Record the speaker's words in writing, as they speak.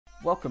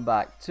Welcome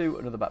back to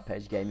another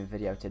Backpage Gaming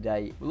video.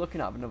 Today we're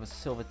looking at another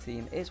silver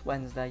team. It's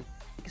Wednesday,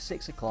 it's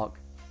 6 o'clock.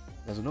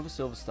 There's another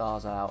Silver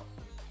Stars out.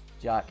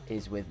 Jack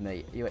is with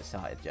me. Are you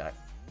excited, Jack?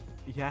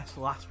 Yes,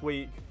 last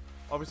week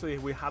obviously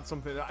we had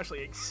something that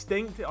actually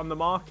extinct on the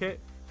market.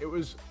 It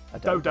was A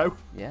dodo.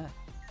 Yeah,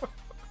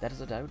 dead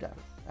as a dodo.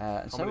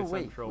 And so were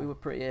we. We were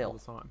pretty ill. All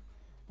the time.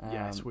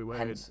 Yes, we were.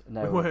 Hence, we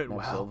no weren't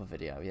well. silver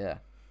video. Yeah,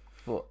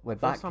 but we're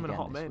First back time in a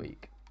again hot this min.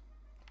 week.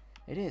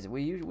 It is.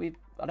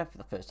 I don't for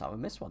the first time we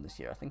missed one this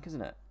year. I think,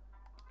 isn't it?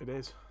 It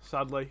is.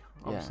 Sadly,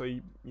 Yeah.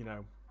 obviously, you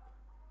know,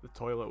 the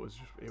toilet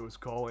was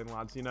calling,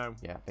 lads. You know,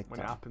 Yeah, big when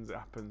time. it happens, it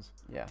happens.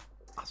 Yeah.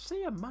 I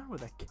see a man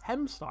with a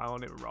chem style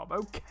on it, Rob.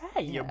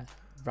 Okay, Yeah.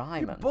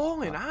 Ryman. you're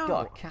balling Got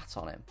out. a cat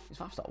on him. He's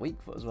 5-star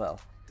weak foot as well.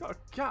 Got a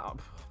cat.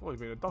 I've always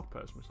been a dog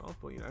person myself,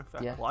 but you know,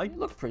 fair Yeah, play. he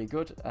looks pretty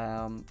good.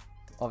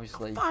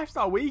 Obviously.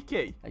 5-star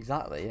weekie.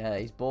 Exactly, yeah,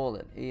 he's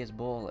balling. He is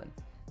balling.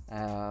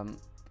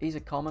 He's a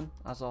common,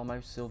 as are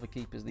most silver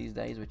keepers these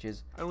days, which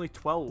is... Only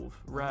 12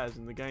 rares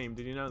in the game.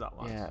 Did you know that,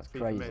 lads? Yeah, it's FIFA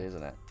crazy, myth.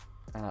 isn't it?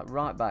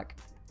 Right back,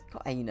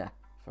 got Aina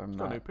from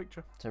Got a new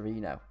picture.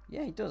 Torino.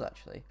 Yeah, he does,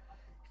 actually.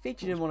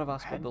 Featured in one of our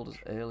squad hench. builders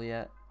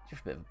earlier.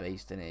 Just a bit of a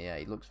beast, isn't he? Yeah,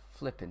 he looks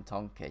flipping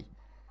tonky.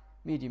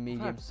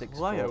 Medium, 6 foot.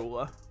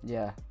 Playola.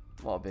 Yeah,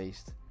 what a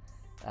beast.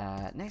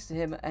 Next to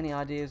him, any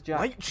ideas,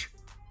 Jack? Leitch.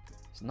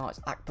 It's not, it's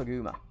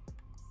Akpaguma.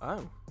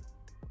 Oh.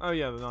 Oh,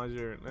 yeah, the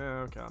Nigerian. Yeah,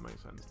 okay, that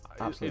makes sense.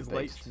 Absolute Is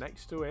Leitch beast.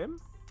 next to him?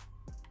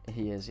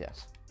 He is,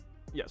 yes.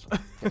 Yes.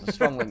 It's a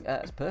strong link.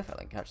 It's a perfect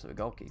link, actually, with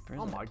goalkeeper, isn't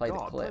Oh it? my Play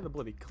god, the play clip. the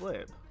bloody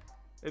clip.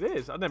 It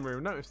is. I never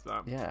even noticed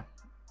that. Yeah.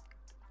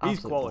 He's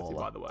Absolute quality, baller.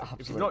 by the way. If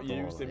Absolute you've not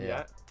used baller, him yeah.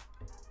 yet,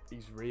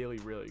 he's really,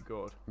 really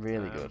good.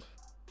 Really good.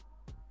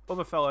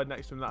 Other fella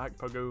next to him, that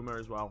Poguma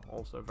as well.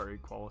 Also very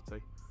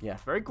quality. Yeah.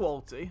 Very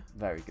quality.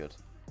 Very good.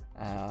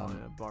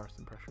 Boris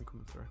impression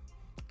coming through.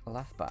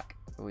 Left back,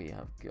 we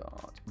have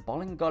got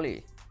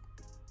Bolingoli.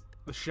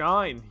 The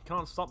shine. You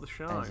can't stop the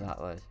shine.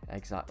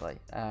 Exactly.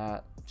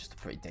 Just a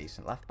pretty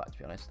decent left back, to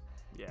be honest.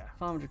 Yeah.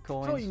 500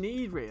 coins. That's all you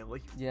need,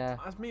 really. Yeah.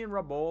 As me and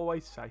Rob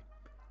always say,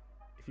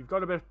 if you've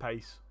got a bit of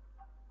pace,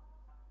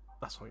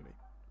 that's all you need.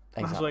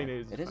 Exactly. That's all you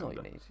need. It is all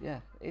you need. Yeah.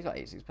 He's got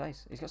 86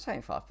 pace. He's got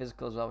 75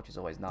 physical as well, which is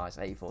always nice.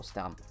 84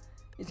 stamp.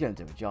 He's going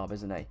to do a job,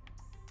 isn't he?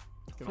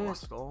 It's going to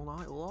last all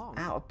night long.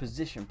 Out of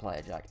position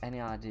player, Jack. Any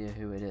idea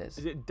who it is?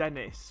 Is it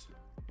Dennis?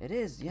 It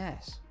is,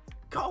 yes.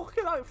 God, look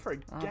at that for a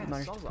I guess.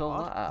 managed to That was pull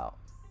hard. that out.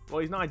 Well,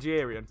 he's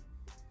Nigerian.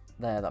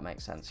 There, that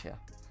makes sense, yeah.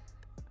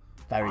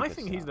 Very I good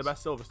think he's the stats.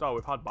 best Silver Star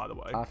we've had, by the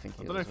way. I think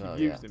he I don't know is if as well,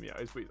 you've used yeah. him yet,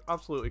 but he's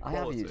absolutely quality.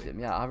 I have used him,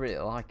 yeah. I really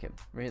like him.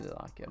 Really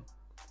like him.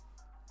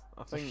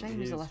 I It's a think shame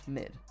he's a left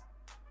mid.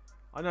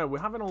 I know, we're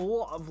having a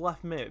lot of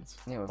left mids.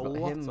 Yeah, we've A got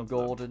lot him, of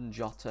Gordon,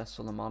 Jota,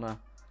 Solomona.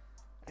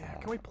 Yeah,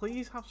 can we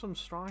please have some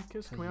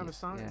strikers? Can we have a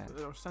centre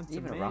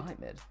Even mid? a right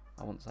mid,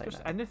 I wouldn't say Just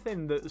no.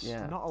 anything that's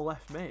Yeah. not a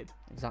left mid.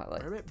 Exactly.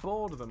 We're a bit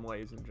bored of them,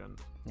 ladies and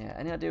gents. Yeah,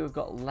 any idea we've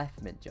got left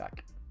mid,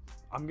 Jack?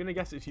 I'm going to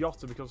guess it's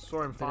Jota because I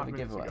saw him Bit of 5 a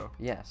minutes giveaway. ago.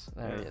 Yes,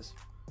 there he Yeah. is.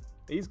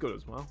 He's good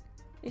as well.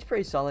 He's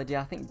pretty solid,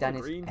 yeah. I think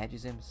Dennis green.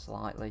 edges him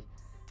slightly.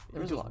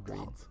 There He is a does lot of green.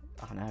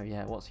 what? I know,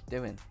 yeah. What's he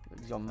doing?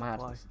 He's gone mad.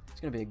 play. It's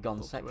going to be a gone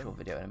Talk to sexual him.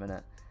 video in a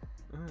minute.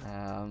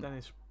 Yeah.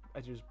 Dennis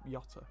edges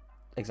Jota.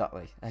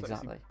 Exactly, Sexy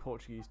exactly.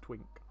 Portuguese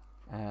twink.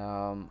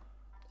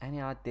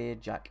 Any idea,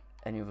 Jack?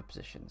 Any other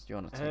positions? Do you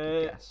want to take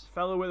a guess?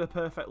 Fellow with a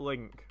perfect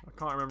link. I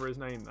can't remember his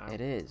name now. It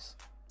is.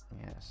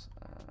 Yes.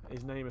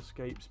 His name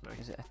escapes me.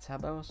 Is it a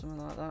Tabo or something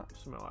like that?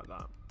 Something like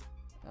that.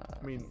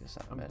 I mean, think it's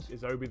centre mid.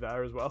 is Obi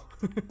there as well?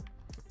 I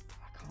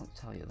can't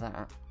tell you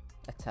that.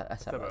 A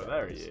Tabo,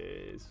 There he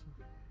is.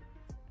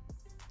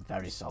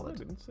 Very He's solid.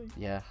 isn't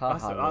he? Yeah,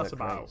 That's work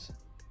about- rates.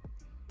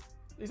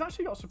 He's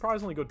actually got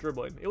surprisingly good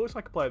dribbling. He looks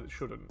like a player that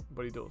shouldn't,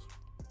 but he does.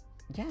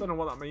 Yeah, Don't know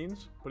what that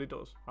means, but he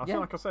does. I Yeah. feel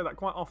like I say that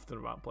quite often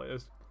about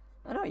players.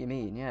 I know what you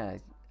mean. Yeah,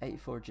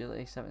 84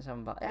 agility,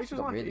 77 back. He's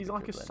just like, he's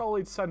like a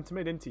solid centre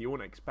mid, isn't he? You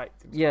wouldn't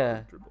expect him to Yeah.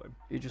 have good dribbling.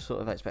 You just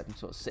sort of expect him to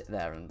sort of sit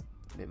there and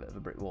be a bit of a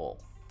brick wall.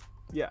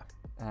 Yeah.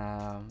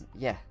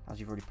 Yeah, as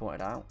you've already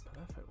pointed out,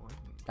 Perfect one.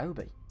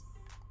 Obi.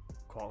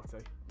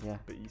 Quality. Yeah,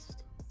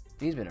 Beast.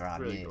 he's been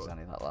around Really years, good. hasn't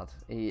he, that lad?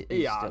 He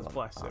He's has, still an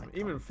bless him. icon.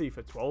 Even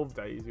FIFA 12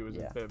 days, he was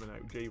Yeah. a bit of an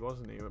OG,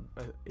 wasn't he?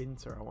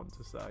 Inter, I want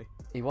to say.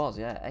 He was,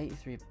 yeah.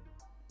 83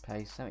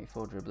 pace,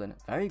 74 dribbling.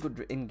 Very good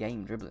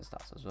in-game dribbling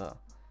stats as well.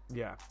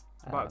 Yeah.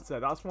 About to say,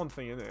 that's one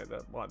thing, isn't it?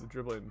 That like the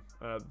dribbling,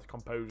 the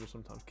composure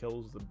sometimes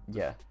kills the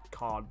Yeah,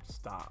 card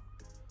stat.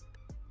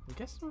 I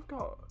guess we've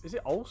got. Is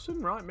it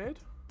Olsen right mid?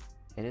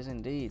 it is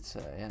indeed,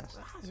 sir. Yes.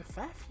 There's a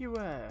fair few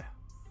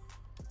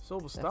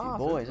Silver There's a few Stars.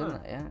 boys, isn't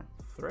isn't there? Yeah.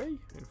 3,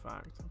 in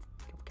fact.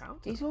 I've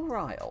counted. He's all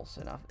right,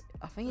 Olsen.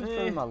 I think he's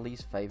probably my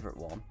least favourite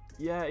one.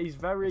 Yeah, he's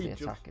Of very. the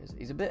Just, attackers.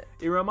 He's a bit.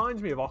 he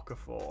reminds me of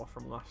Okafor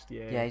from last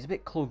year. Yeah, he's a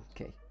bit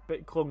clunky.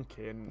 Bit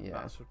clunky, and Yeah.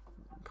 that's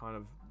kind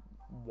of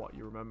what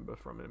you remember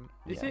from him.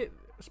 Is Yeah. it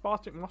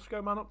Spartak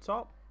Moscow man up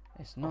top?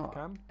 It's not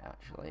cam?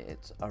 actually.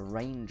 It's a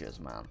Rangers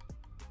man.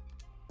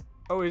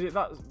 Oh, is it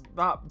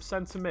that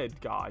centre mid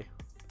guy?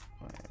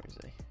 Where is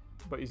he?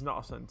 but he's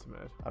not a centre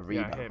mid. Aribo.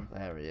 Yeah, him.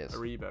 There he is.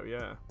 Aribo,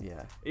 yeah.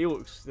 Yeah. He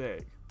looks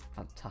sick.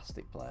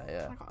 Fantastic player,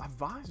 yeah.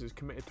 Advisor's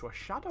committed to a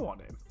shadow on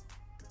him.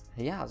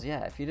 He has,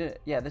 yeah. If you did,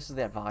 yeah, this is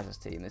the advisors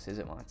team. This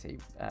isn't my team.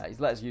 He's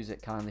let us use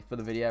it kindly for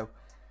the video.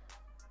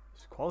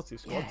 It's a quality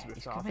squad, Yeah, to be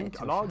he's fair. committed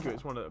I'd to a argue shadow.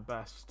 it's one of the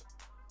best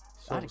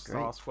I'd Silver agree.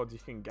 Star squads you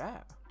can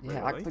get.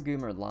 Yeah, Really.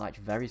 Akpaguma and Leitch,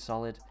 very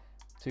solid.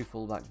 2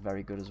 fullbacks,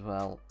 very good as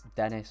well.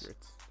 Dennis,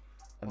 It's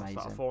amazing.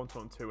 What's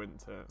that, 4-2-2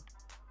 into?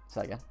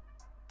 Say again.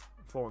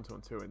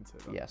 4-2-2 into.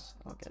 Yes,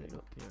 I'll get it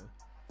up.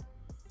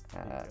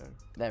 Yeah.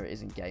 There it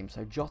is in game.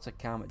 So Jota,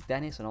 Cam,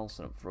 Dennis and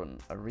Olsen up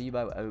front.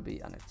 Aribo, Obi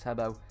and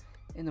Etebo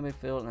in the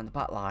midfield. And then the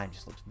back line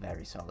just looks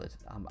very solid.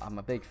 I'm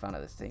a big fan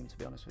of this team, to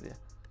be honest with you.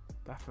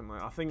 Definitely.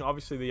 I think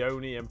obviously the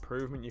only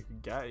improvement you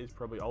could get is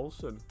probably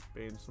Olsen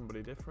being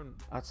somebody different.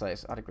 I'd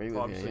agree with But you,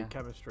 obviously yeah.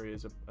 chemistry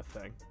is a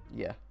thing.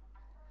 Yeah.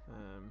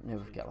 Maybe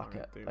so we get like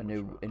can't do a much new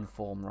about that.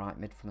 inform right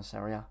mid from the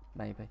Serie A,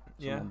 maybe.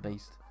 Yeah. Someone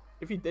beast.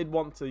 If you did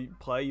want to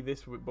play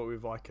this, but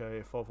with like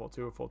a 4-4-2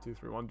 or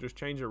 4-2-3-1, just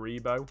change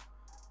Aribo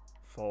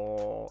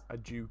for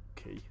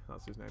Ajuki.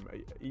 That's his name.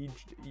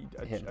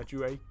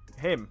 Ajue.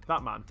 Him.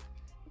 That man.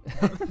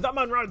 That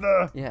man right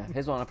there. Yeah,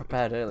 here's one I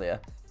prepared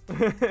earlier.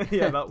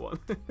 Yeah, that one.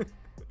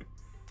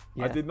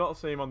 Yeah. I did not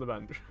see him on the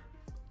bench.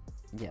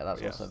 Yeah,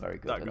 that's Yes, also very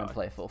good. that And then guy.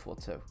 play a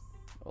 4-4-2.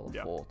 Or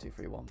Yeah.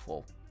 4-2-3-1,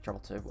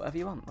 4-2-2, whatever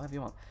you want, whatever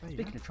you want. There you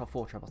Speaking of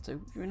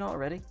 4-2-2, if you're not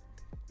already,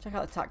 check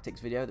out the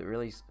tactics video that we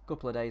released a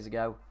couple of days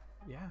ago.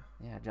 Yeah.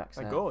 Yeah, Jack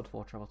They're said good.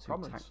 4-2-2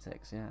 Promise.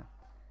 tactics, yeah.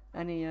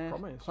 Any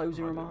Promise.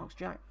 closing I do. remarks,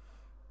 Jack?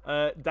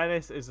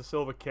 Dennis is the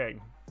Silver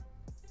King.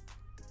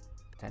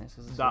 Dennis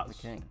is the Silver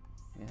That's- King.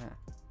 Yeah.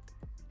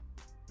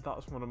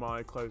 That's one of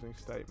my closing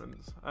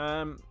statements.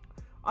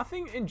 I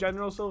think in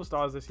general, Silver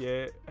Stars this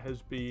year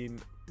has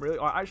been really,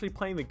 actually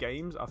playing the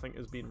games, I think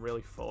has been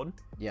really fun.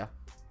 Yeah.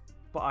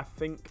 But I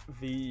think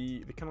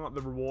the kind of like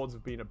the rewards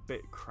have been a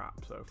bit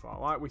crap so far.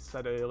 Like we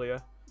said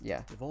earlier,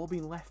 Yeah, they've all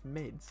been left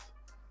mids.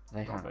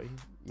 they have. Robbie,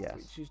 Yes.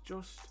 Which is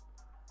just,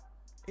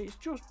 it's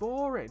just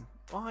boring.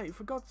 Like,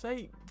 for God's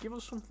sake, give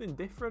us something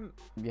different.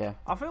 Yeah.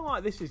 I feel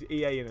like this is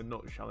EA in a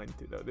nutshell,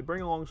 isn't it, though? They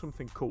bring along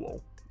something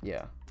cool,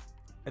 Yeah.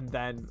 and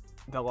then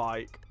they're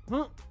like,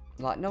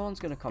 Like, no one's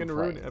going to gonna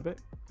ruin complain it a bit.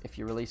 if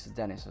you release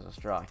Dennis as a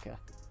striker.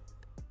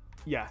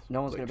 Yeah.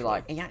 No one's going to be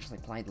literally. like, he actually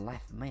played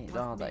left mid,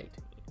 are they?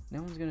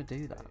 No one's going to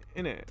do that.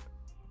 Innit?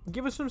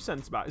 Give us some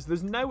centre backs.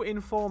 There's no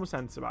informed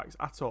centre backs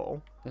at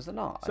all. Is there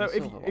not? So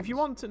Any if you silver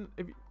want to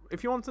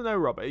if you want to know,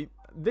 Robbie,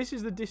 this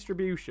is the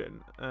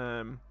distribution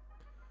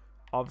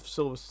of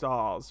Silver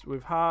Stars.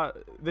 We've had,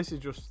 this is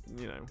just,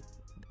 you know,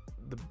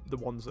 the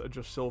ones that are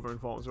just silver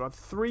informed. So we've had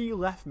 3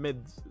 left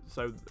mids,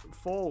 so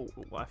 4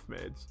 left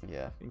mids, ones?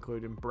 Yeah.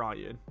 including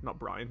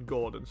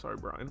Gordon. Sorry,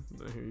 Brian, I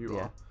don't know who you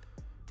Yeah. are.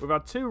 We've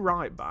had 2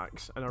 right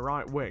backs and a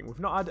right wing. We've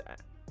not had.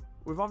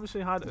 We've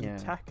obviously had Yeah.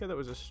 Nteka that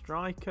was a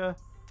striker,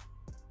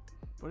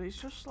 but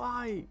it's just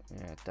like,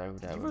 Yeah,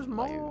 Dodo. give us and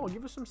more. Lou.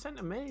 Give us some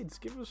centre mids.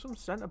 Give us some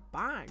centre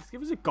backs.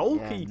 Give us a Yeah,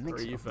 goalkeeper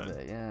mix it up a even.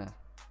 bit, yeah.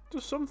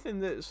 Just something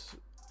that's.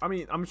 I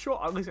mean, I'm sure.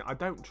 Listen, I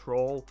don't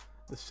troll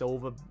the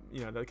silver.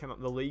 You know,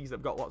 the leagues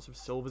that've got lots of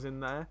silvers in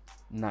there.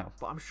 No.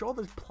 But I'm sure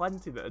there's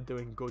plenty that are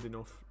doing good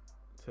enough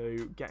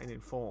to getting in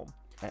form.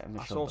 I'm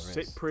I sure saw there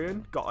is.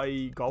 Cyprian got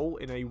a goal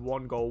in a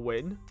 1-goal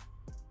win.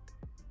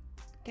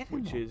 Give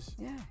him which one. is-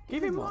 Yeah.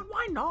 Give him one.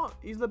 Why not?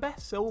 He's the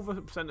best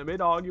silver centre mid,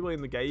 arguably,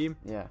 in the game.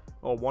 Yeah.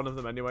 Or one of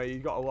them anyway.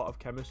 He's got a lot of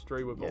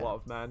chemistry with a Yeah. lot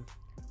of men.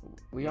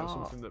 We You know, are.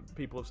 something that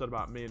people have said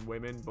about me and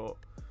women, but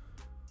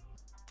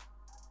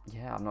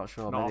Yeah, I'm not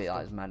sure. Not Maybe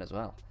often. that's men as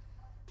well.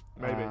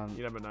 maybe. Um,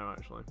 You never know,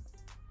 actually.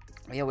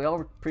 Yeah, we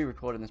are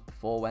pre-recording this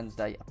before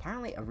Wednesday.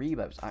 Apparently,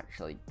 Aribo's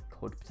actually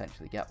could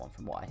potentially get one,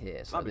 from what I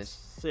hear. So That'd be this,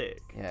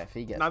 sick. yeah, if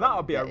he gets Now, one, that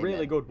would be a get him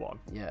really in. good one.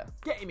 Yeah,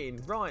 Get him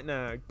in right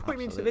now. Put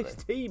him into this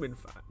Absolutely. team, in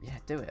fact. yeah,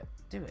 do it,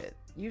 do it.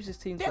 Use his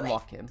team Do to it.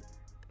 unlock him.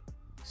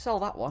 Sell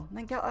that one,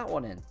 then get that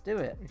one in. Do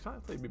it.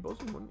 Exactly. You'd be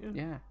buzzing, wouldn't you?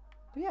 Yeah,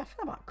 but yeah, I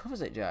feel that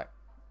covers it, Jack.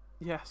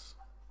 Yes.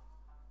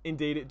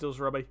 Indeed, it does,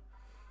 Robbie.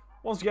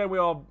 Once again, we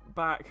are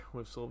back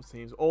with Silver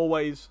Teams.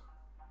 Always,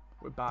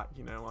 we're back,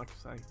 you know, like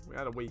I say. We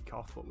had a week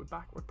off, but we're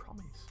back, we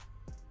promise.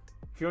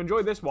 If you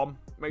enjoyed this one,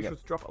 make sure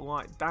to drop a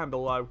like down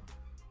below.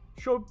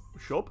 Shub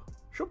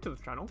to the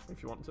channel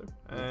if you want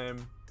to.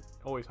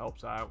 Always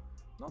helps out.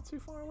 Not too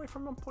far away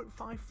from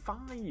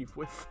 1.55.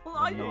 We're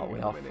flying. We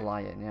at the are minute.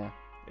 flying, yeah.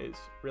 It's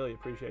really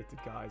appreciated,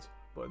 guys.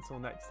 But until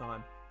next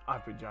time,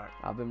 I've been Jack.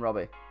 I've been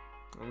Robbie.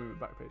 And we'll be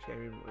back page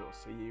gaming. We'll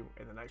see you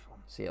in the next one.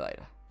 See you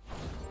later.